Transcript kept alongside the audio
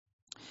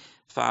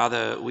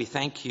Father, we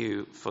thank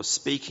you for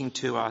speaking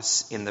to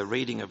us in the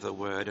reading of the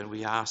word, and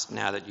we ask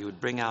now that you would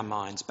bring our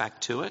minds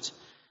back to it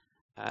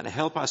and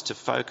help us to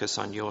focus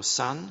on your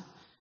Son,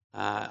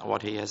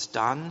 what he has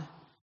done,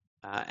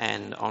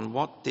 and on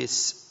what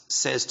this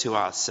says to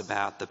us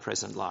about the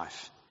present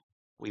life.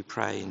 We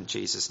pray in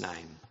Jesus'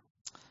 name.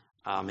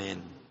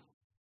 Amen.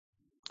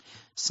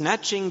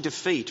 Snatching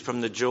defeat from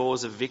the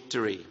jaws of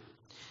victory.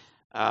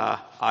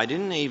 I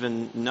didn't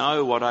even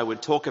know what I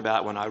would talk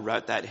about when I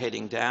wrote that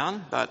heading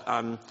down, but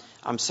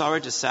I'm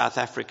sorry to South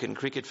African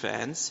cricket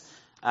fans.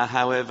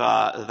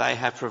 However, they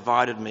have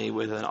provided me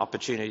with an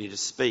opportunity to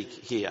speak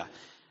here.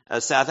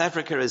 South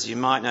Africa, as you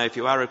might know if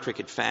you are a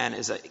cricket fan,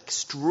 is an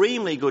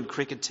extremely good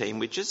cricket team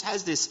which just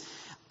has this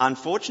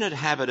unfortunate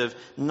habit of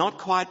not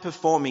quite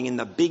performing in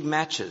the big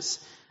matches.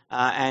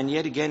 And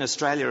yet again,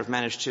 Australia have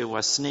managed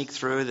to sneak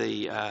through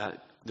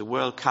the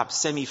World Cup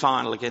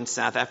semi-final against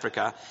South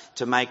Africa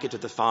to make it to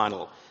the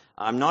final.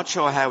 I'm not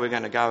sure how we're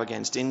going to go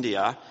against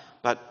India,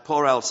 but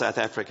poor old South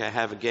Africa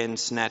have again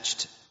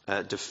snatched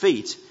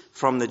defeat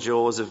from the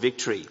jaws of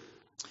victory.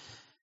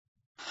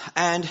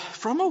 And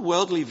from a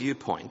worldly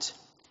viewpoint,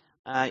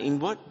 in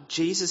what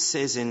Jesus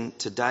says in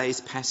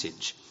today's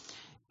passage,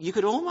 you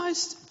could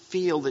almost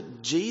feel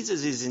that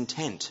Jesus is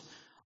intent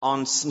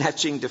on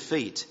snatching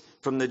defeat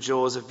from the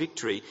jaws of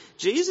victory.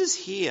 Jesus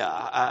here,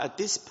 at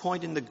this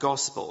point in the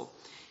gospel,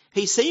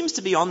 he seems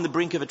to be on the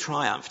brink of a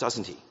triumph,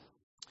 doesn't he?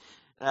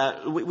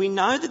 We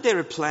know that there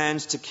are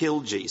plans to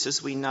kill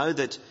Jesus. We know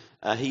that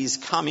he's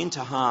come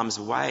into harm's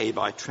way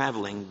by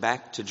travelling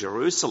back to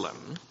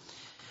Jerusalem.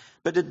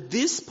 But at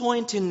this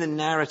point in the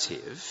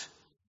narrative,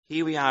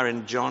 here we are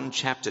in John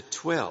chapter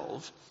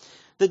 12,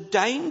 the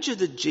danger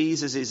that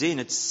Jesus is in,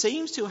 it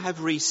seems to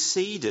have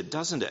receded,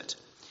 doesn't it?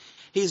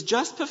 He's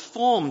just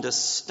performed a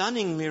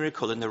stunning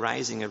miracle in the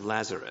raising of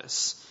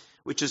Lazarus,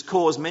 which has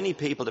caused many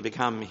people to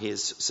become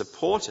his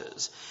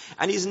supporters.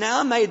 And he's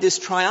now made this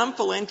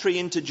triumphal entry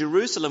into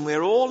Jerusalem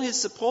where all his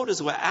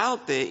supporters were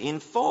out there in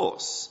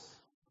force.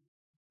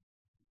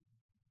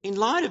 In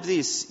light of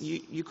this,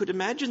 you could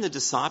imagine the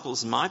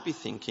disciples might be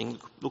thinking,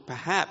 look,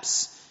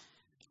 perhaps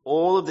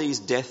all of these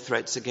death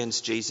threats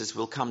against Jesus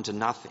will come to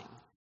nothing.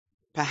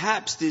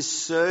 Perhaps this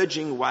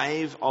surging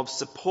wave of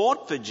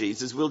support for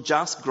Jesus will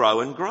just grow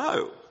and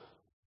grow.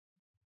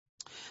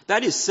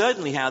 That is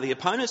certainly how the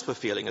opponents were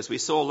feeling, as we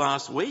saw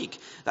last week.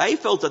 They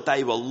felt that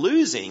they were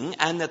losing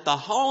and that the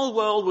whole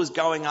world was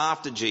going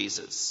after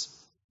Jesus.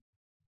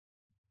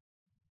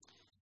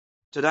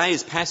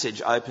 Today's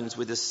passage opens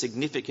with a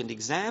significant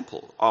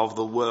example of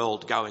the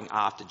world going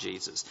after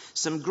Jesus.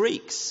 Some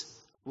Greeks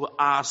were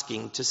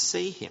asking to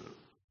see him.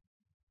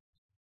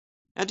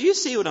 Now, do you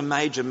see what a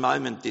major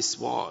moment this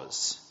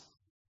was?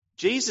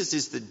 Jesus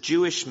is the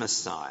Jewish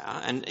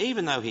Messiah, and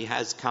even though he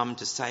has come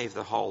to save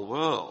the whole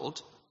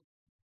world,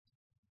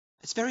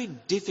 it's very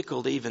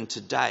difficult even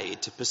today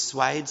to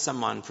persuade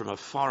someone from a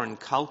foreign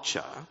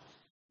culture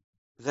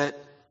that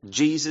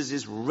Jesus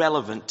is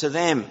relevant to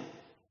them.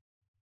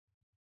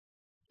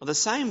 Well, the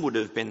same would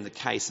have been the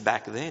case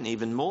back then,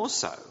 even more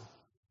so.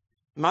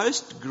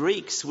 Most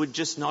Greeks would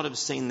just not have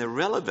seen the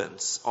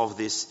relevance of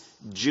this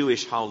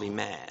Jewish holy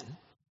man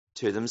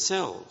to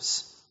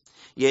themselves.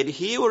 Yet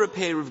here were a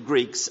pair of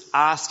Greeks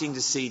asking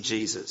to see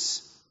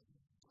Jesus.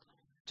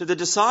 To the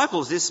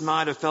disciples, this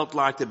might have felt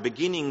like the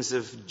beginnings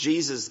of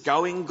Jesus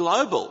going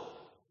global.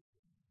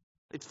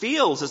 It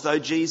feels as though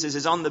Jesus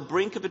is on the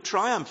brink of a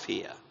triumph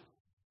here.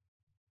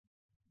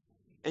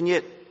 And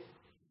yet,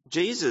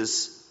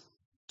 Jesus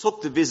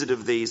took the visit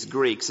of these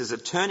Greeks as a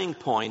turning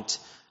point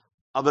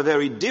of a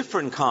very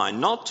different kind,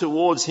 not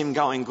towards him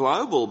going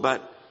global,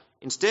 but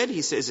instead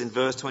he says in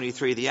verse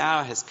 23, the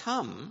hour has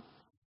come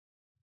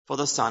for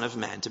the Son of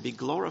Man to be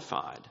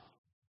glorified.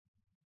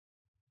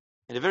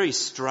 And a very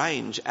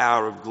strange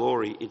hour of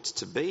glory it's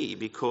to be,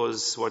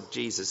 because what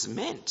Jesus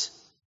meant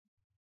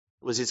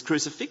was his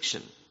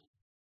crucifixion.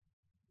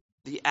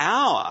 The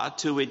hour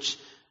to which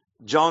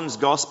John's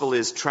gospel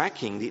is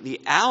tracking,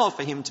 the hour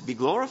for him to be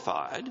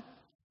glorified,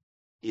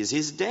 is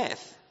his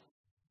death.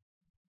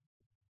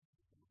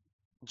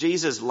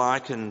 Jesus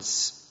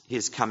likens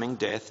his coming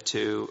death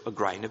to a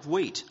grain of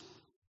wheat.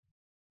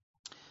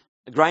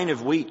 A grain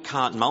of wheat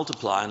can't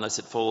multiply unless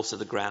it falls to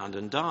the ground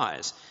and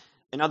dies.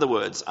 In other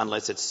words,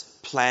 unless it's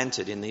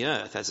planted in the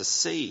earth as a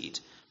seed.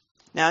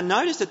 Now,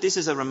 notice that this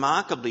is a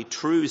remarkably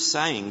true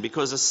saying,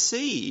 because a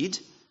seed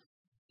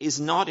is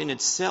not in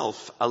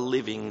itself a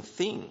living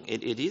thing.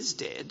 It is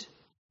dead,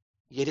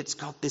 yet it's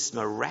got this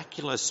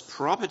miraculous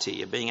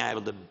property of being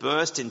able to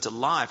burst into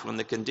life when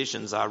the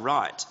conditions are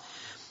right.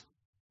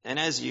 And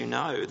as you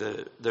know,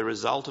 the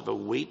result of a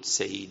wheat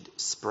seed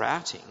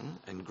sprouting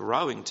and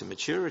growing to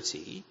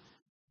maturity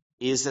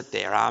is that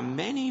there are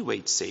many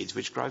wheat seeds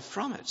which grow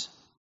from it.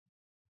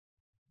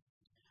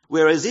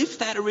 Whereas if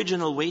that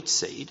original wheat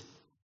seed,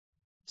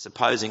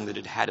 supposing that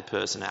it had a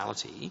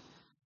personality,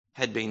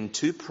 had been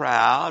too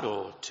proud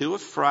or too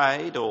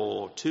afraid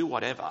or too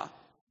whatever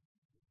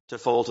to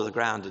fall to the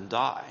ground and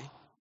die,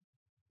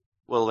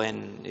 well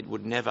then it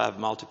would never have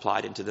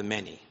multiplied into the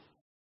many.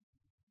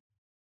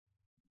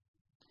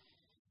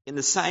 In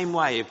the same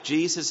way, if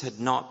Jesus had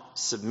not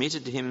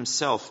submitted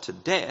himself to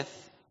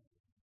death,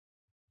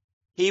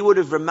 he would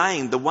have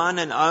remained the one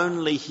and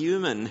only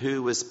human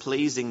who was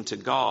pleasing to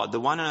God, the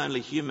one and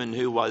only human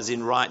who was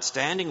in right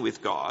standing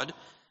with God.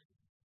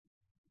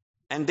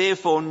 And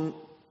therefore,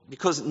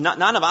 because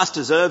none of us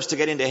deserves to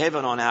get into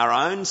heaven on our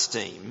own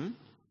steam,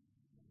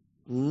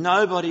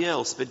 nobody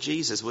else but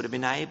Jesus would have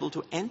been able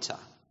to enter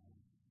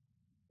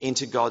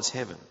into God's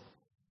heaven.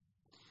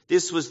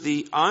 This was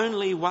the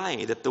only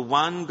way that the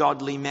one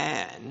godly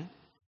man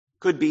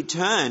could be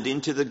turned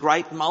into the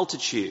great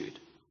multitude.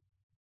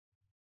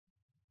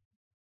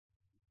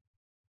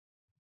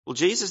 Well,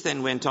 Jesus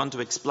then went on to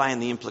explain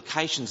the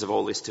implications of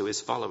all this to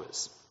his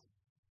followers.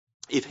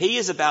 If he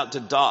is about to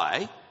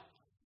die,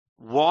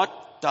 what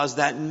does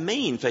that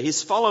mean for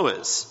his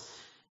followers?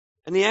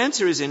 And the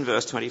answer is in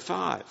verse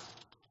 25.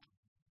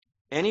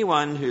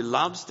 Anyone who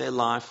loves their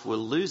life will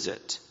lose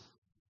it.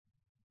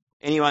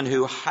 Anyone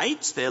who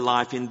hates their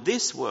life in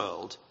this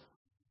world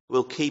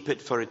will keep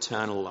it for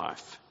eternal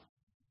life.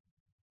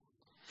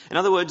 In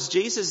other words,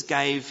 Jesus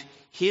gave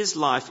his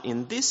life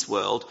in this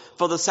world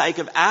for the sake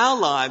of our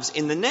lives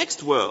in the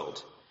next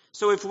world.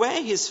 So if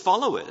we're his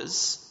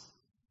followers,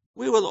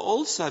 we will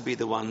also be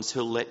the ones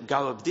who'll let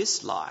go of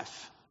this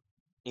life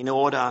in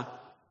order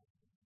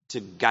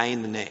to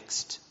gain the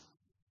next.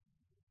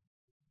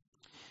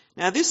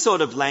 Now, this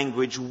sort of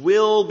language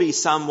will be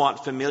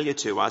somewhat familiar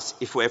to us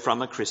if we're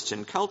from a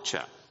Christian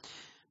culture,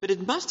 but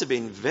it must have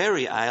been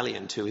very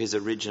alien to his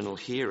original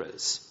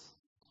hearers.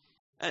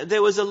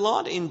 There was a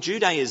lot in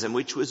Judaism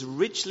which was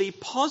richly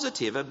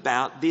positive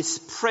about this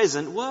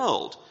present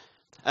world,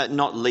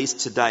 not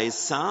least today's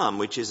psalm,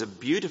 which is a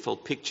beautiful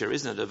picture,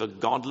 isn't it, of a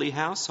godly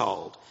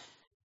household.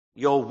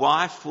 Your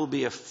wife will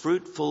be a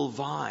fruitful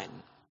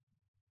vine.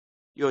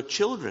 Your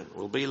children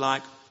will be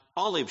like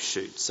olive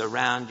shoots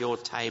around your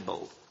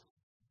table.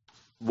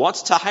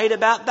 What's to hate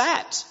about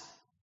that?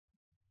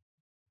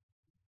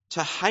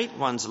 To hate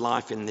one's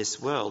life in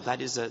this world, that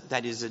is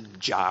a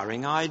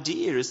jarring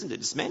idea, isn't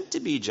it? It's meant to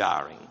be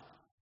jarring.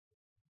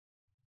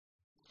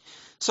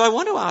 So I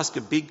want to ask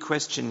a big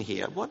question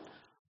here.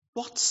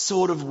 What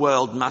sort of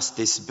world must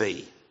this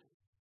be?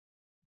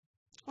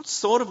 What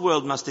sort of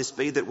world must this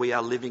be that we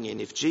are living in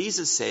if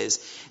Jesus says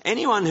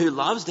anyone who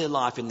loves their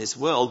life in this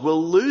world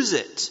will lose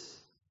it?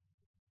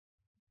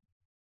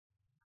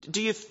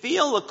 Do you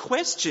feel the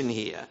question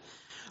here?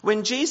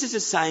 When Jesus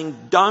is saying,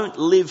 don't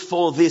live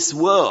for this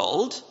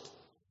world,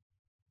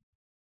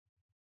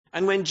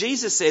 and when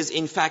Jesus says,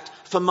 in fact,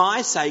 for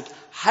my sake,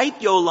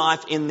 hate your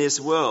life in this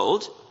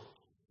world,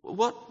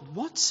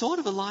 what sort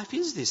of a life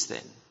is this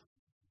then?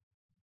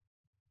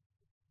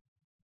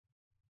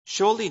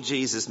 Surely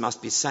Jesus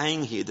must be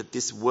saying here that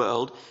this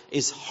world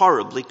is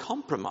horribly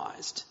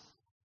compromised.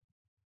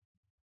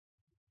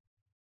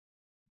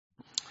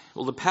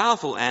 Well, the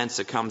powerful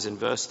answer comes in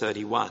verse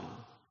 31.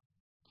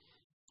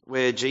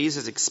 Where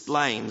Jesus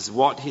explains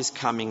what his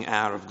coming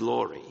hour of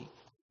glory,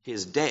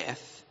 his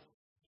death,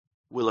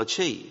 will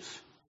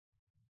achieve.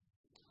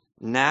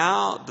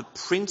 Now the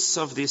prince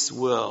of this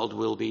world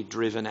will be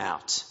driven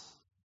out.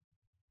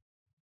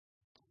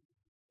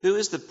 Who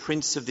is the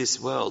prince of this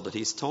world that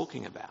he's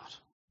talking about?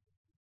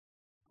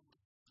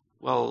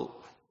 Well,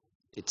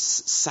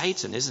 it's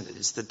Satan, isn't it?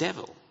 It's the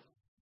devil.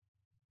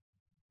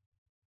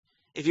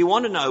 If you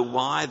want to know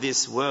why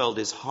this world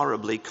is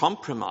horribly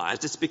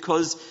compromised, it's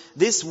because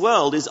this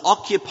world is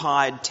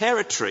occupied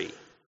territory.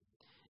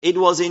 It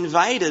was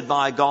invaded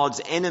by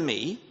God's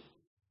enemy,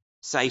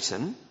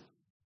 Satan,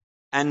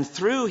 and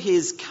through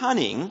his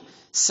cunning,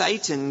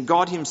 Satan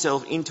got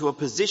himself into a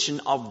position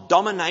of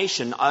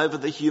domination over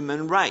the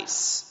human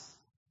race.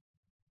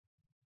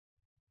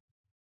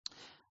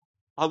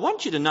 I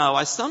want you to know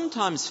I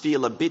sometimes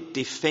feel a bit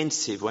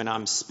defensive when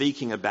I'm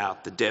speaking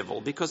about the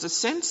devil, because a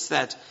sense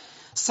that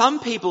some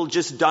people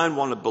just don't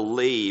want to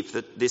believe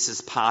that this is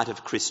part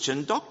of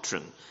Christian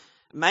doctrine.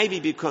 Maybe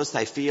because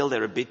they feel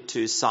they're a bit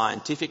too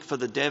scientific for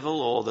the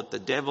devil, or that the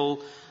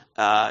devil,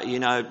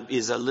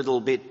 is a little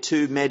bit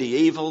too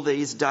medieval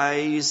these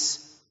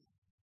days,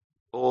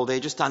 or they're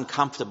just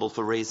uncomfortable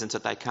for reasons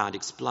that they can't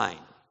explain.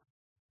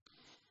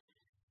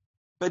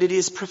 But it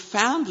is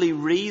profoundly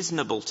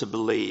reasonable to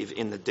believe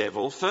in the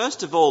devil,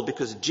 first of all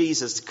because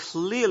Jesus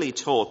clearly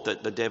taught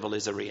that the devil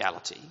is a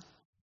reality.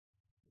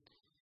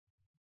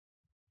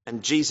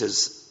 And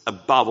Jesus,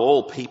 above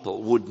all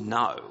people, would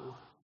know.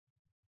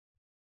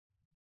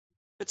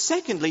 But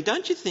secondly,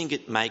 don't you think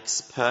it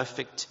makes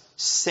perfect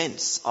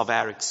sense of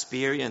our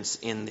experience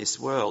in this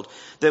world?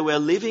 That we're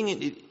living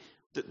in,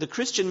 the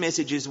Christian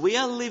message is we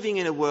are living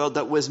in a world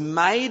that was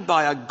made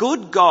by a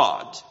good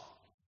God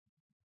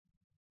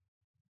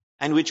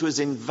and which was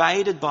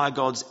invaded by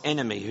God's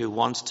enemy who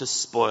wants to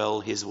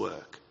spoil his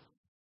work.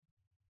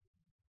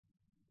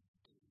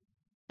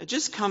 Now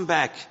just come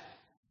back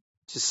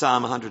to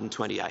Psalm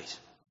 128.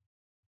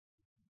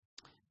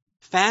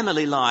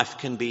 Family life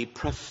can be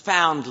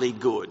profoundly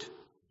good,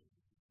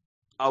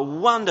 a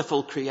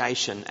wonderful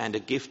creation and a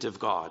gift of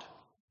God.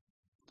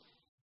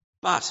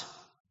 But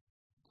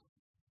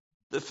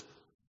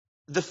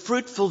the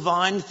fruitful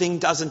vine thing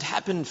doesn't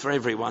happen for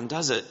everyone,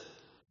 does it?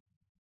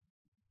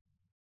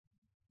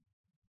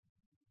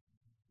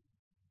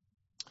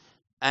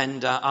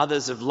 And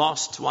others have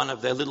lost one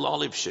of their little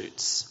olive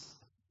shoots,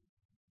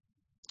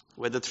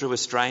 whether through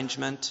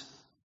estrangement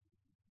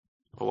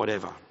or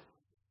whatever.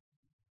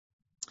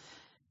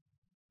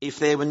 If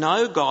there were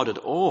no God at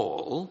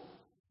all,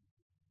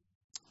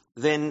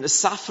 then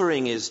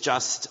suffering is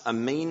just a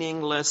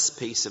meaningless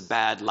piece of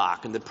bad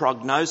luck, and the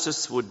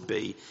prognosis would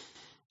be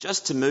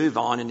just to move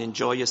on and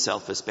enjoy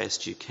yourself as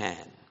best you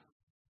can.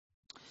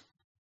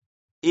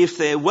 If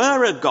there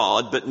were a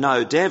God but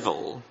no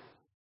devil,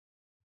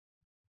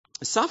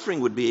 suffering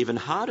would be even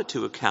harder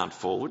to account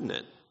for, wouldn't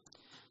it?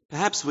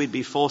 Perhaps we'd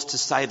be forced to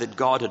say that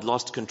God had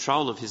lost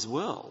control of his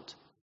world.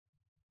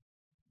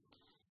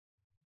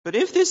 But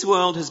if this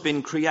world has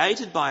been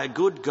created by a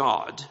good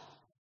God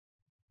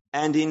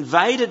and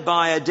invaded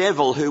by a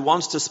devil who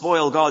wants to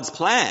spoil God's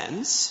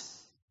plans,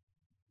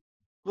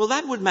 well,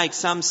 that would make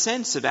some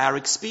sense of our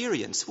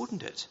experience,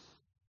 wouldn't it?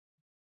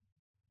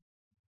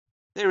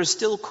 There are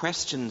still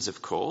questions,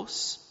 of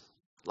course,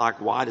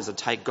 like why does it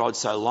take God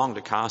so long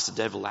to cast the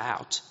devil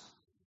out?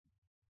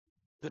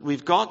 But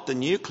we've got the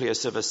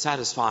nucleus of a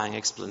satisfying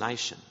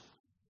explanation.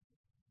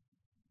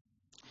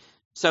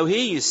 So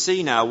here you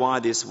see now why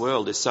this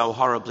world is so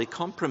horribly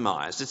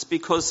compromised. It's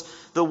because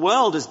the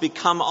world has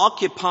become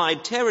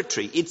occupied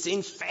territory. It's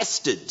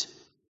infested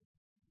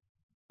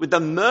with the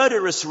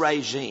murderous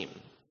regime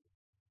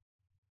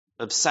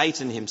of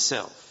Satan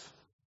himself.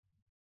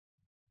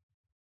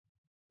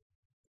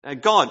 Now,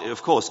 God,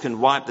 of course, can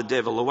wipe the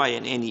devil away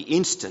in any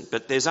instant,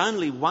 but there's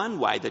only one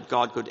way that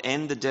God could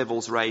end the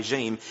devil's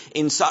regime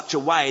in such a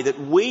way that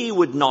we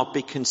would not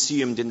be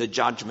consumed in the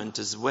judgment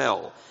as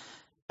well.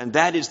 And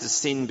that is the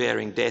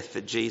sin-bearing death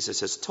that Jesus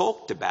has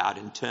talked about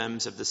in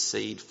terms of the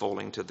seed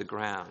falling to the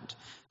ground.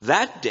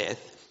 That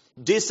death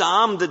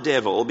disarmed the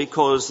devil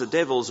because the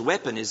devil's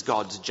weapon is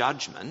God's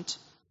judgment,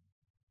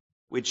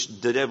 which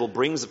the devil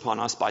brings upon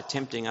us by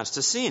tempting us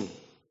to sin.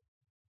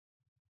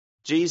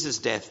 Jesus'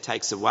 death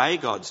takes away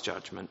God's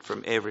judgment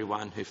from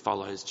everyone who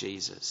follows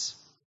Jesus.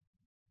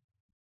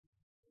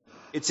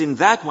 It's in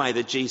that way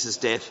that Jesus'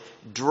 death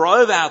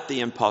drove out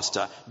the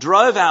impostor,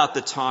 drove out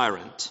the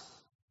tyrant,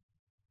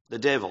 the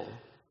devil,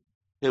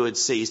 who had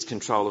seized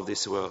control of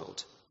this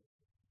world.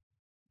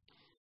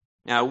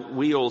 Now,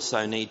 we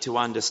also need to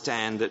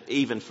understand that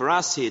even for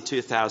us here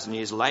 2,000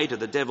 years later,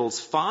 the devil's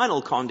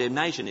final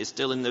condemnation is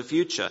still in the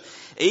future.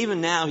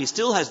 Even now, he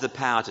still has the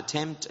power to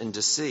tempt and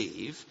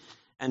deceive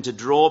and to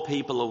draw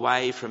people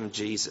away from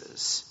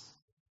Jesus.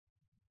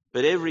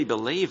 But every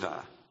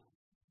believer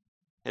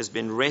has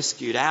been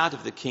rescued out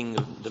of the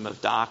kingdom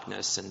of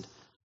darkness and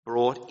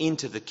brought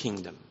into the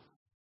kingdom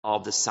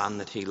of the Son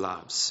that he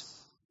loves.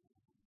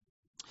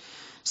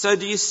 So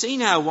do you see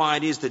now why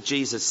it is that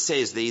Jesus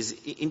says these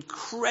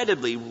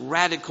incredibly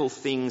radical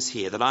things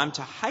here, that I'm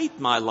to hate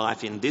my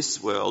life in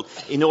this world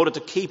in order to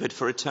keep it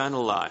for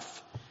eternal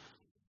life?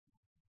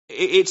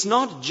 It's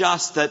not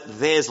just that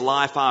there's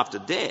life after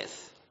death,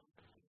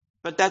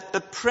 but that the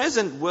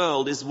present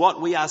world is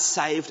what we are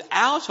saved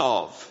out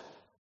of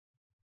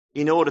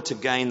in order to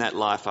gain that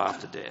life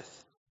after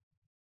death.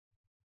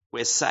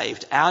 We're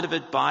saved out of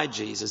it by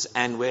Jesus,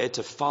 and we're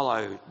to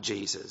follow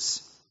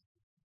Jesus.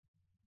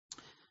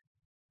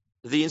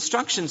 The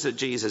instructions that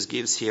Jesus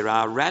gives here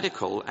are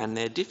radical and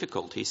they're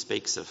difficult. He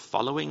speaks of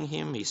following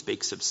him, he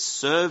speaks of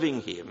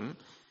serving him,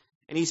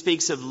 and he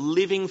speaks of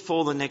living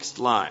for the next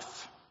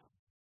life.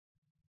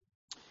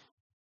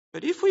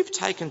 But if we've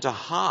taken to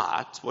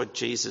heart what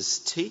Jesus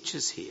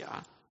teaches here,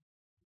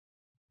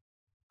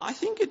 I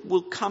think it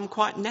will come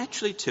quite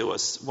naturally to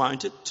us,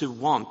 won't it, to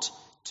want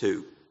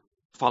to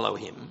follow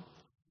him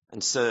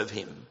and serve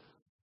him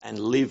and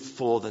live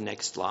for the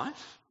next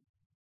life.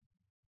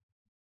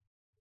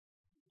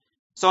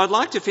 So I'd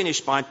like to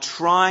finish by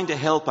trying to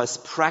help us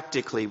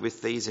practically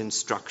with these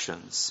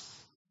instructions.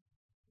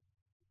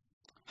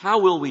 How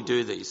will we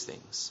do these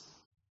things?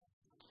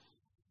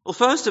 Well,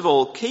 first of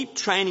all, keep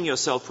training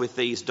yourself with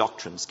these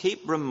doctrines.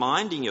 Keep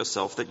reminding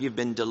yourself that you've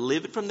been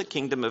delivered from the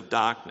kingdom of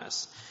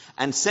darkness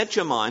and set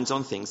your minds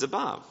on things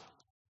above.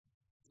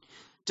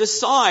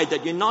 Decide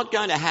that you're not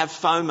going to have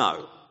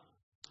FOMO,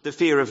 the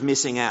fear of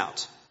missing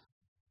out.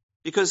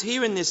 Because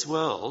here in this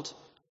world,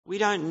 we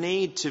don't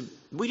need to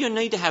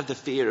have the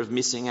fear of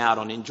missing out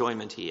on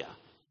enjoyment here,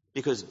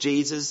 because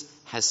Jesus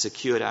has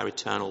secured our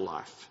eternal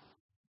life.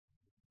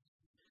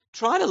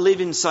 Try to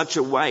live in such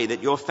a way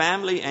that your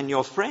family and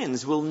your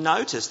friends will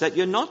notice that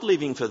you're not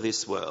living for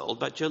this world,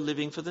 but you're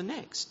living for the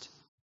next.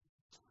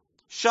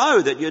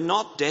 Show that you're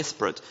not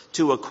desperate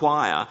to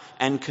acquire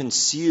and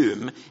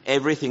consume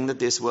everything that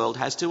this world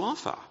has to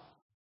offer.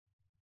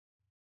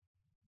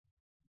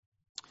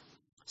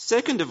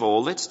 Second of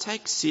all, let's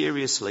take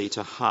seriously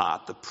to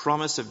heart the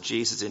promise of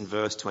Jesus in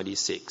verse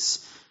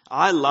 26.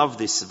 I love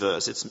this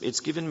verse. It's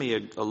given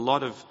me a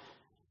lot of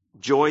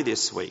joy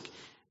this week.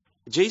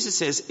 Jesus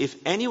says, if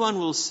anyone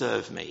will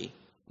serve me,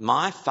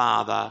 my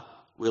Father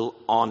will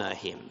honour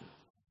him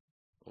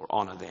or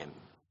honour them.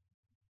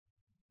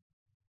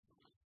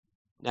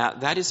 Now,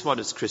 that is what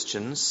as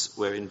Christians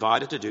we're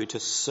invited to do, to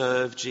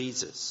serve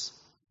Jesus.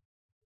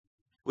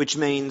 Which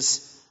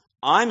means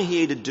I'm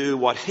here to do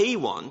what he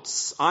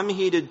wants. I'm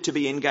here to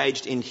be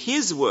engaged in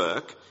his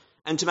work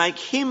and to make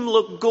him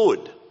look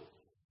good.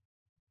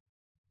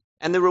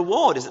 And the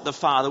reward is that the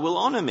Father will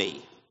honour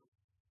me.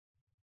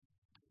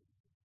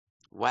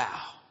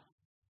 Wow.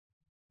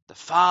 The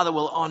Father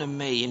will honour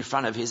me in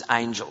front of his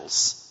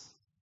angels.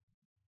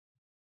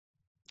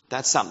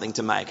 That's something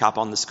to make up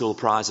on the school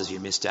prizes you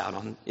missed out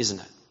on, isn't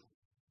it?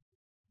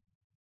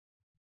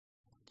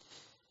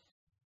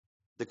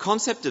 The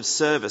concept of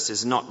service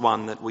is not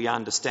one that we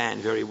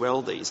understand very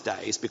well these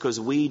days because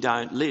we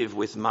don't live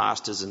with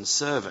masters and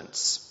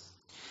servants.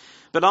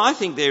 But I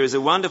think there is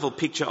a wonderful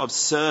picture of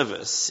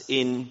service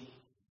in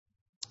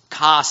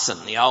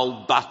Carson, the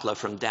old butler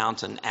from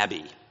Downton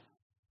Abbey.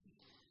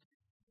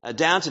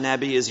 Downton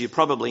Abbey, as you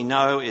probably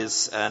know,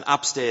 is an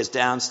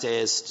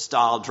upstairs-downstairs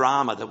style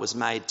drama that was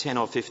made 10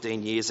 or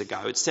 15 years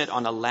ago. It's set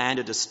on a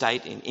landed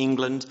estate in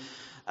England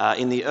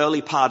in the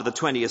early part of the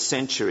 20th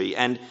century.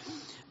 And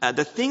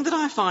the thing that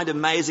I find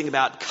amazing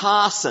about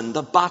Carson,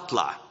 the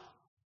butler,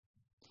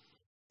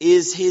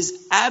 is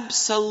his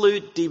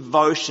absolute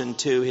devotion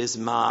to his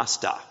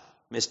master,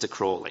 Mr.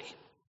 Crawley.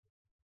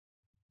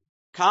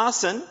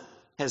 Carson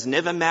has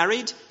never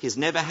married. He's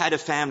never had a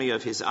family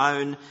of his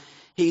own.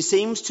 He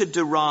seems to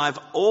derive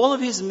all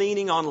of his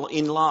meaning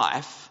in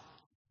life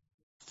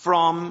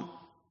from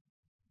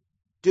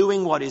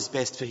doing what is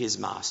best for his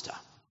master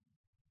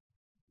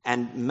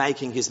and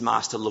making his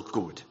master look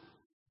good.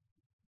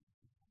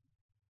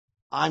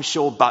 I'm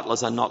sure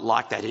butlers are not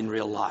like that in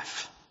real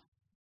life.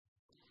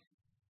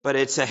 But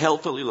it's a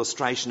helpful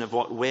illustration of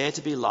what we're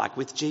to be like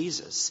with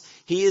Jesus.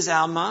 He is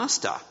our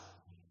master.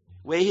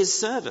 We're his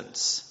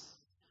servants.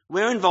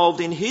 We're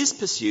involved in his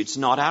pursuits,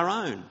 not our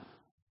own.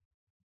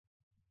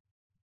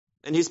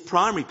 And his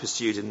primary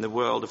pursuit in the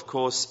world, of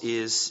course,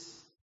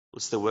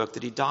 it's the work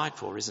that he died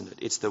for, isn't it?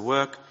 It's the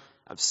work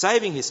of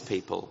saving his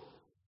people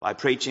by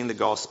preaching the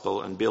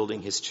gospel and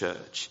building his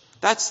church.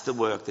 That's the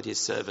work that his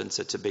servants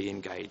are to be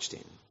engaged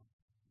in.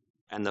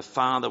 And the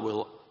Father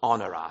will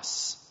honour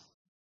us.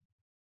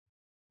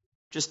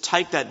 Just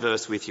take that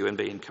verse with you and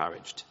be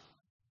encouraged.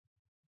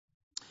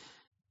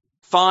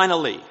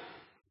 Finally,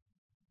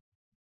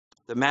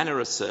 the manner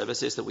of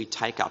service is that we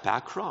take up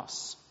our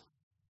cross.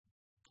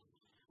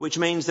 Which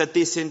means that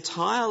this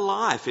entire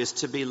life is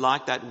to be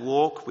like that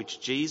walk which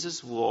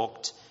Jesus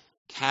walked,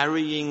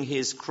 carrying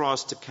his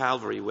cross to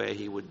Calvary where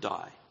he would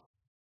die.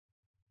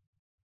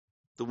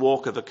 The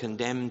walk of a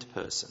condemned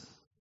person.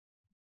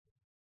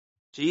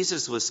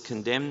 Jesus was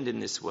condemned in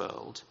this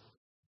world.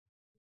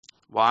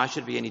 Why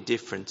should it be any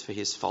different for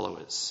his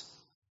followers?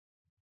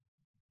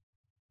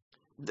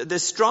 They're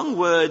strong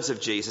words of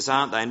Jesus,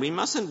 aren't they? And we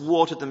mustn't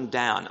water them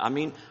down. I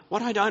mean,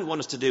 what I don't want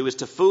us to do is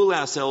to fool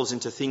ourselves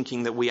into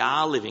thinking that we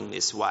are living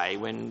this way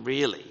when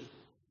really...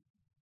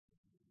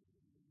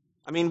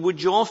 I mean,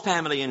 would your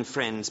family and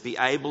friends be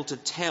able to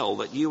tell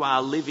that you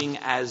are living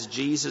as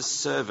Jesus'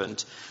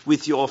 servant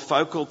with your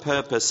focal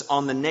purpose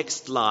on the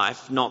next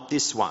life, not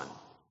this one?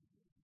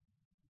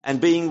 And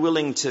being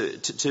willing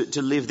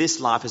to live this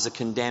life as a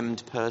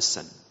condemned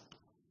person?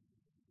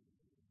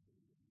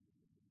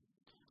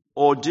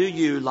 Or do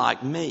you,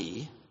 like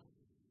me,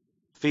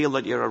 feel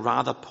that you're a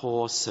rather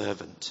poor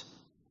servant?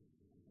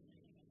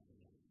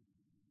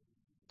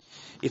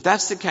 If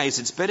that's the case,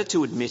 it's better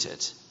to admit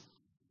it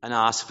and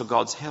ask for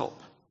God's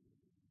help.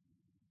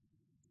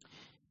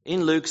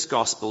 In Luke's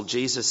Gospel,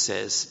 Jesus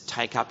says,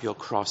 take up your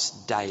cross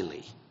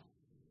daily.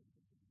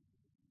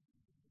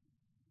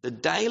 The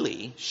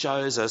daily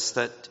shows us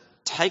that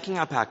taking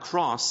up our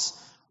cross,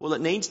 well,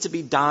 it needs to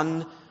be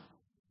done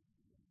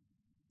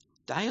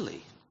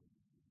daily.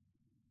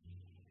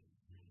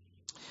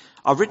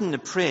 I've written a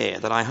prayer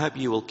that I hope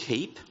you will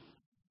keep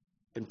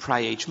and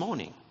pray each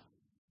morning.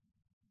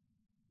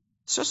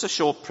 It's just a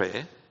short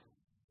prayer.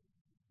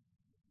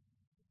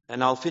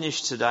 And I'll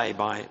finish today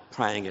by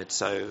praying it,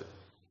 so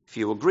if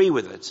you agree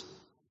with it,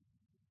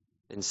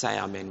 then say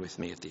amen with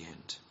me at the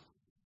end.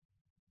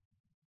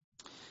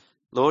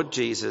 Lord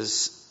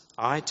Jesus,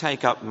 I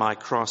take up my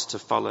cross to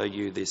follow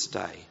you this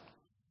day.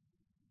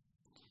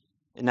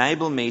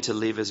 Enable me to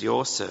live as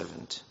your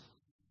servant,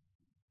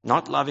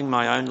 not loving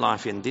my own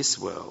life in this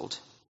world,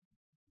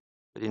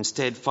 but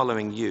instead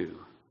following you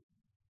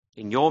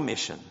in your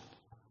mission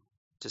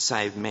to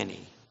save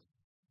many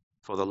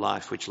for the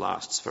life which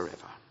lasts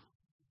forever.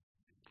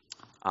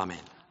 Amen.